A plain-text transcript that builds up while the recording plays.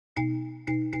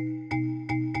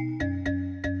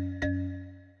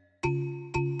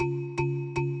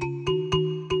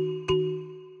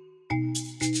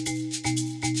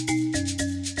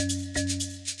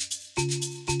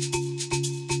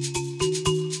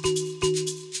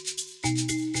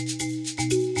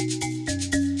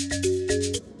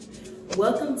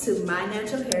to My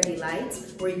Natural Hair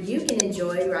Delights, where you can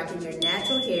enjoy rocking your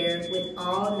natural hair with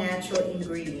all natural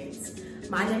ingredients.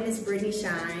 My name is Brittany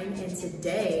Shine, and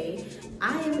today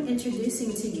I am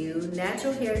introducing to you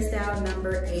Natural Hairstyle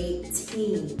number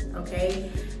 18,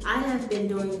 okay? I have been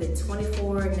doing the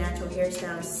 24 Natural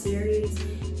Hairstyle series,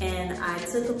 and I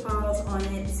took a pause on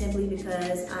it simply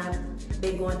because I've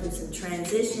been going through some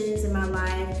transitions in my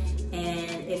life,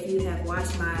 and if you have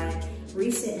watched my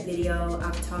recent video,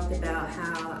 I've talked about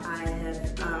how I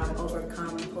have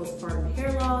overcome postpartum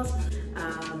hair loss.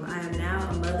 I am now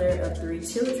a mother of 3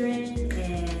 children,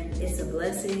 and it's a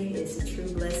blessing, it's a true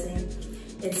blessing.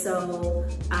 And so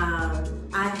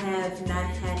I have not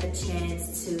had the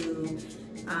chance to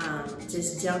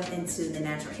just jump into the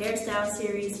Natural Hairstyle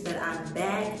series, but I'm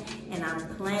back and I'm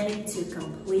planning to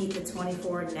complete the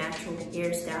 24 Natural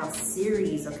Hairstyle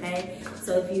series, okay?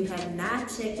 So if you have not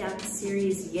checked out the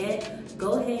series yet,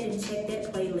 go ahead and check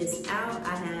that playlist out.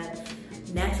 I have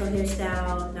Natural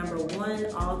Hairstyle number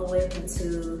 1 all the way up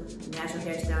into Natural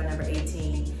Hairstyle number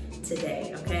 18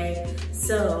 today, okay?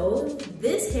 So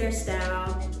this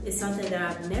hairstyle is something that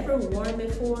I've never worn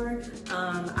before.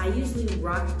 I usually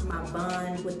rock my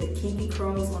bun with the kinky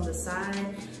curls on the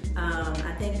side.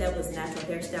 I think that was Natural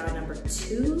Hairstyle number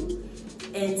 2.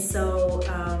 And so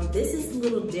this is a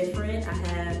little different. I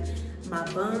have my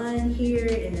bun here,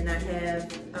 and then I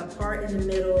have a part in the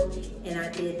middle, and I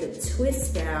did the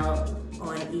twist out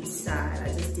on each side.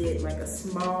 I just did like a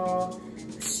small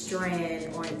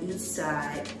strand on each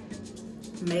side,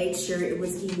 made sure it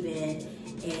was even,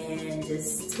 and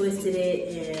just twisted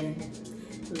it and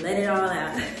let it all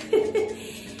out.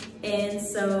 And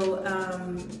so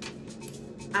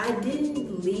I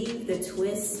didn't leave the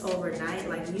twist overnight.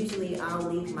 Like usually I'll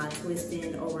leave my twist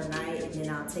in overnight and then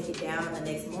I'll take it down the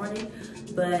next morning.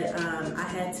 But I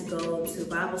had to go to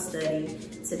Bible study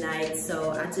tonight,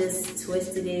 so I just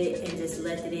twisted it and just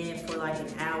left it in for like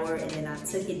an hour, and then I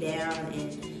took it down,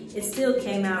 and it still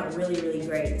came out really, really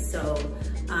great. So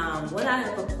what I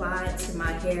have applied to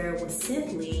my hair was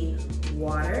simply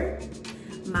water,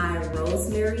 my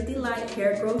Rosemary Delight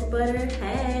hair growth butter,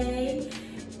 hey,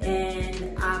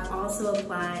 and I've also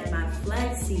applied my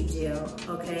flaxseed gel,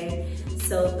 okay?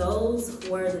 So those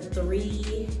were the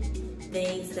 3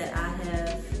 things that I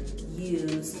have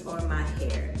used on my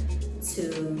hair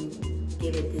to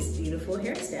give it this beautiful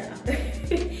hairstyle.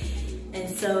 And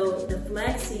so the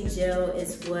flaxseed gel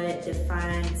is what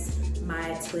defines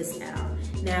my twist out.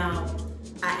 Now,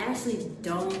 I actually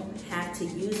don't have to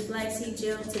use flaxseed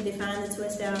gel to define the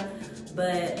twist out,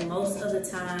 but most of the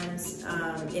times,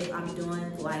 if I'm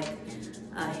doing like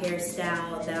a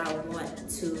hairstyle that I want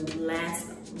to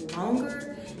last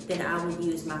longer, then I would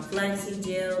use my flaxseed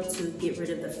gel to get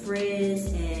rid of the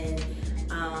frizz and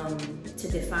to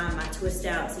define my twist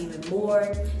outs even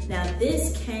more. Now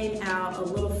this came out a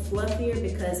little fluffier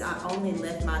because I only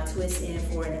left my twist in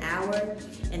for an hour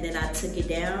and then I took it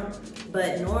down.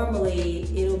 But normally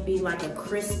it'll be like a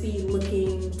crispy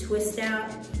looking twist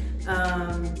out,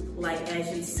 like as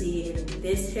you see in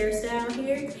this hairstyle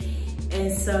here.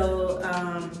 And so,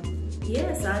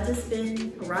 yes, I've just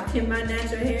been rocking my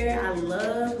natural hair. I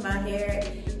love my hair,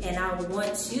 and I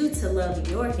want you to love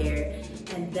your hair.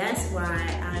 And that's why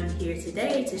I'm here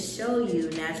today to show you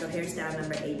Natural Hairstyle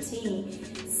number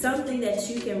 18, something that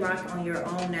you can rock on your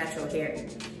own natural hair.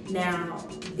 Now,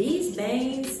 these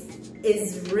bangs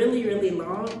is really, really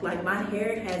long. Like my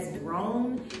hair has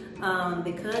grown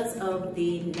because of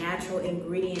the natural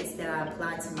ingredients that I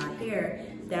apply to my hair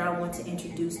that I want to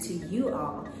introduce to you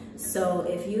all. So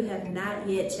if you have not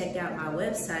yet checked out my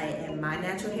website at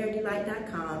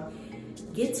mynaturalhairdelight.com,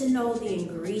 get to know the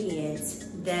ingredients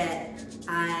that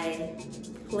I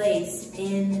place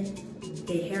in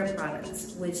the hair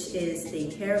products, which is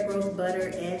the hair growth butter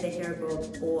and the hair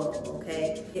growth oil,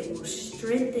 okay? It will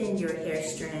strengthen your hair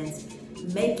strands,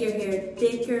 make your hair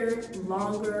thicker,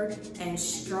 longer, and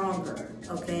stronger,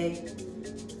 okay?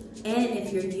 And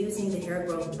if you're using the hair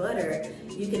growth butter,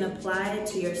 you can apply it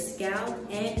to your scalp,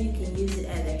 and you can use it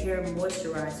as a hair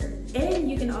moisturizer. And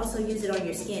you can also use it on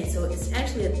your skin. So it's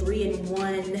actually a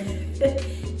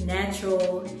 3-in-1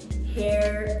 natural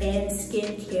hair and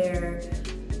skincare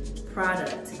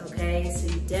product, okay? So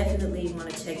you definitely want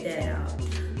to check that out.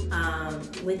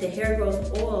 With the hair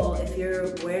growth oil, if you're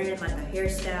wearing like a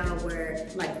hairstyle where,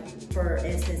 like for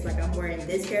instance, like I'm wearing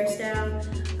this hairstyle,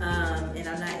 and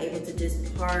I'm not able to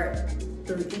just part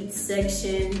through each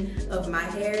section of my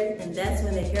hair, and that's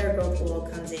when the hair growth oil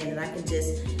comes in, and I can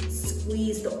just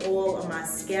squeeze the oil on my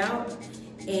scalp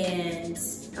and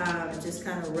just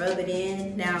kind of rub it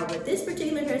in. Now with this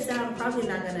particular hairstyle, I'm probably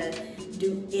not gonna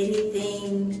do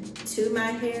anything to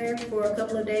my hair for a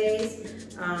couple of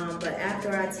days. But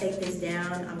after I take this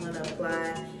down, I'm gonna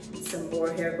apply some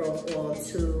more hair growth oil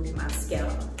to my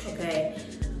scalp, okay?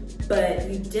 But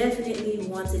you definitely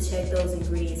want to check those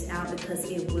ingredients out because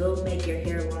it will make your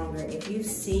hair longer. If you've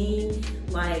seen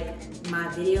like my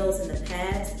videos in the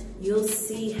past, you'll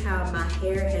see how my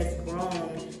hair has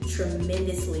grown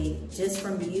tremendously just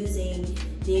from using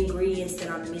the ingredients that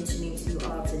I'm mentioning to you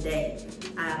all today.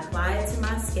 I apply it to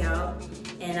my scalp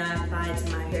and I apply it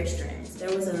to my hair strands.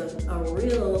 There was a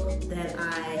reel that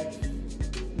I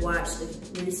watched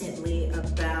recently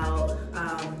about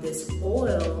this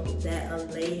oil that a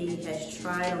lady has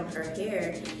tried on her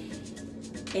hair,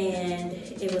 and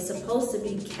it was supposed to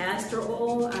be castor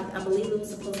oil. I believe it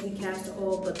was supposed to be castor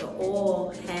oil, but the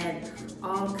oil had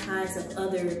all kinds of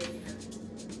other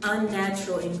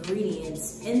unnatural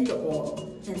ingredients in the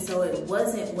oil, and so it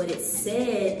wasn't what it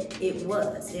said it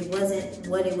was. It wasn't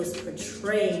what it was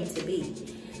portraying to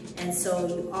be. And so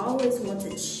you always want to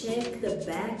check the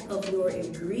back of your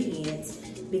ingredients,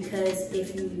 because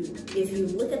if you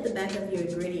look at the back of your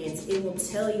ingredients, it will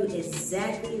tell you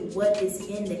exactly what is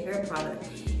in the hair product.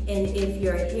 And if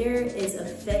your hair is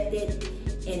affected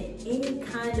in any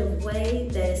kind of way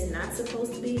that is not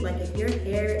supposed to be, like if your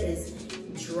hair is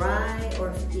dry or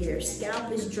if your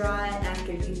scalp is dry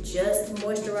after you just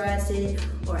moisturized it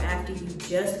or after you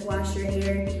just washed your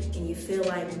hair and you feel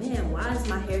like, man, why is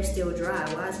my hair still dry?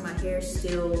 Why is my hair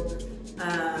still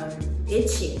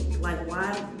itching? Like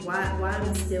why am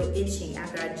I still itching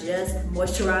after I just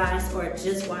moisturized or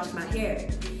just washed my hair?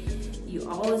 You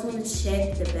always want to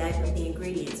check the back of the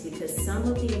ingredients, because some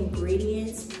of the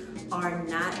ingredients are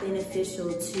not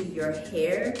beneficial to your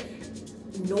hair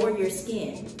nor your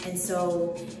skin. And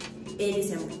so it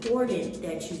is important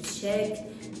that you check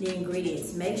the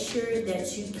ingredients. Make sure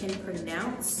that you can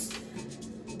pronounce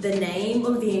the name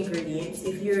of the ingredients.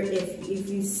 If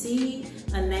you see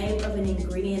a name of an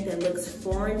ingredient that looks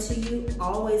foreign to you,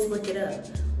 always look it up.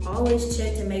 Always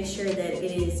check to make sure that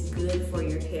it is good for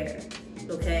your hair,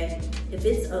 okay? If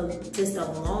it's just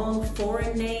a long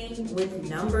foreign name with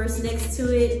numbers next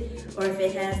to it, or if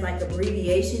it has like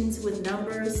abbreviations with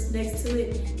numbers next to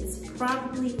it, it's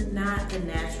probably not a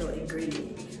natural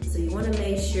ingredient. So you want to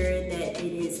make sure that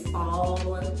it is all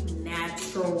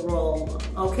natural,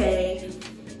 okay?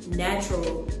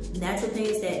 Natural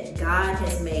things that God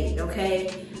has made,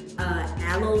 okay?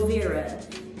 Aloe vera,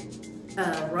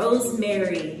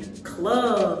 rosemary,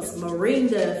 cloves,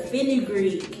 moringa,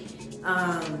 fenugreek,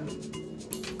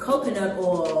 coconut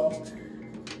oil,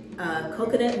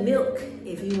 coconut milk,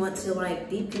 if you want to like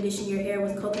deep condition your hair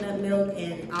with coconut milk,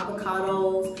 and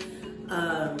avocados,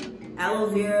 aloe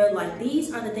vera. Like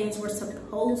these are the things we're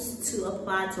supposed to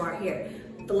apply to our hair.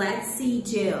 Flaxseed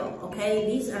gel, okay?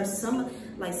 These are some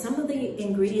of the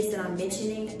ingredients that I'm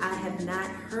mentioning I have not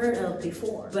heard of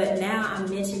before, but now I'm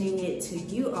mentioning it to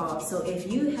you all. So if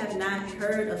you have not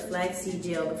heard of flaxseed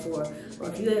gel before, or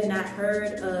if you have not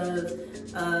heard of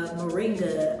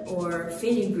moringa or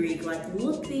fenugreek, like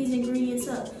look these ingredients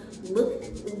up.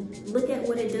 Look at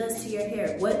what it does to your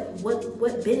hair.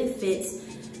 What benefits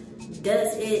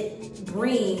does it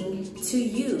bring to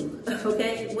you,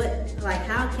 okay?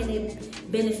 How can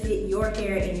it benefit your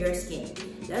hair and your skin?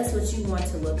 That's what you want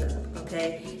to look up,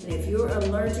 okay? And if you're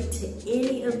allergic to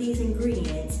any of these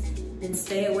ingredients, then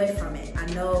stay away from it. I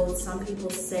know some people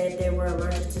said they were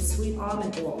allergic to sweet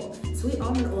almond oil. Sweet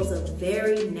almond oil is a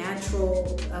very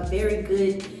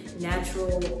good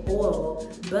natural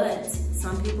oil, but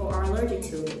some people are allergic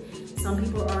to it. Some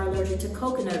people are allergic to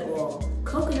coconut oil.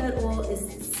 Coconut oil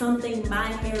is something my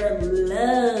hair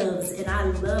loves, and I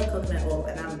love coconut oil,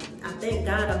 and I thank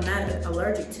God I'm not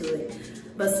allergic to it.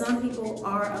 But some people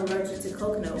are allergic to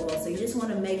coconut oil, so you just want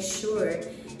to make sure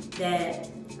that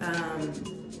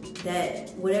that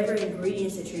whatever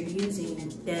ingredients that you're using,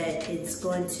 that it's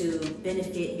going to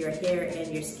benefit your hair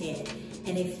and your skin.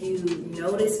 And if you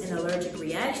notice an allergic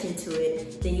reaction to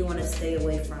it, then you want to stay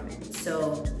away from it.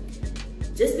 So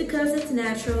just because it's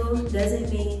natural doesn't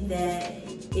mean that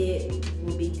it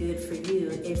will be good for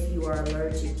you if you are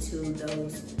allergic to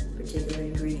those particular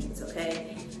ingredients,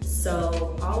 okay?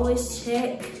 So always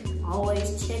check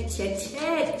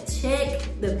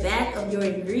the back of your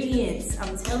ingredients.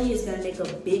 I'm telling you, it's gonna make a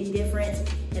big difference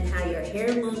in how your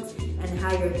hair looks and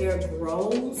how your hair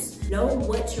grows. Know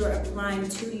what you're applying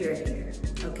to your hair,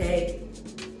 okay?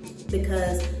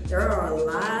 Because there are a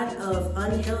lot of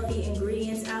unhealthy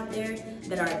ingredients out there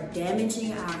that are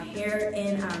damaging our hair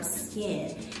and our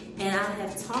skin. And I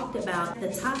have talked about the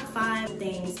top 5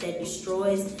 things that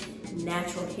destroys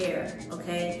natural hair,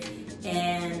 okay?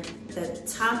 And the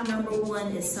top number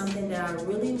one is something that I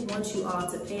really want you all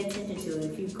to pay attention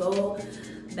to. If you go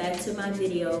back to my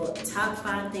video, top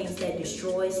 5 things that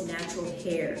destroys natural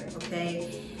hair,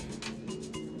 okay?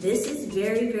 This is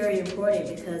very, very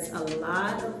important because a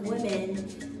lot of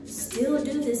women still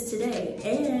do this today.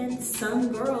 And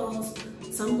some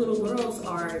little girls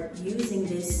are using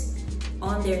this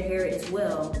on their hair as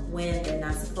well when they're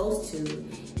not supposed to,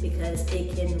 because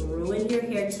it can ruin your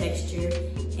hair texture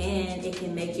and it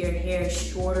can make your hair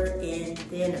shorter and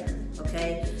thinner,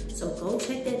 okay? So go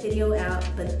check that video out.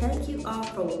 But thank you all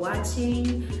for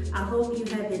watching. I hope you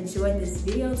have enjoyed this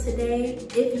video today.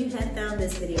 If you have found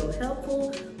this video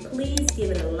helpful, please give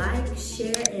it a like,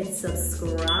 share, and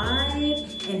subscribe,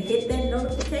 and hit that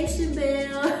notification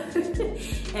bell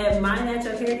at My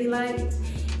Natural Hair Delight.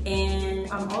 And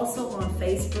I'm also on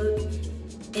Facebook,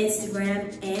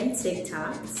 Instagram, and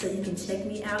TikTok, so you can check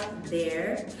me out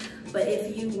there. But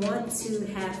if you want to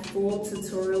have full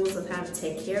tutorials of how to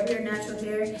take care of your natural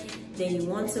hair, then you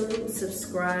want to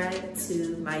subscribe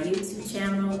to my YouTube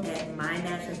channel at My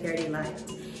Natural Hair Delight.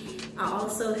 I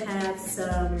also have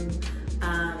some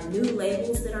new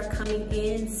labels that are coming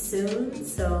in soon,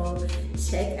 so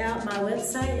check out my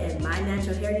website at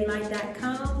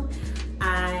mynaturalhairdelight.com.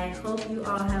 I hope you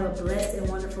all have a blessed and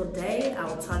wonderful day. I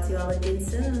will talk to you all again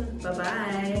soon.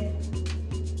 Bye-bye.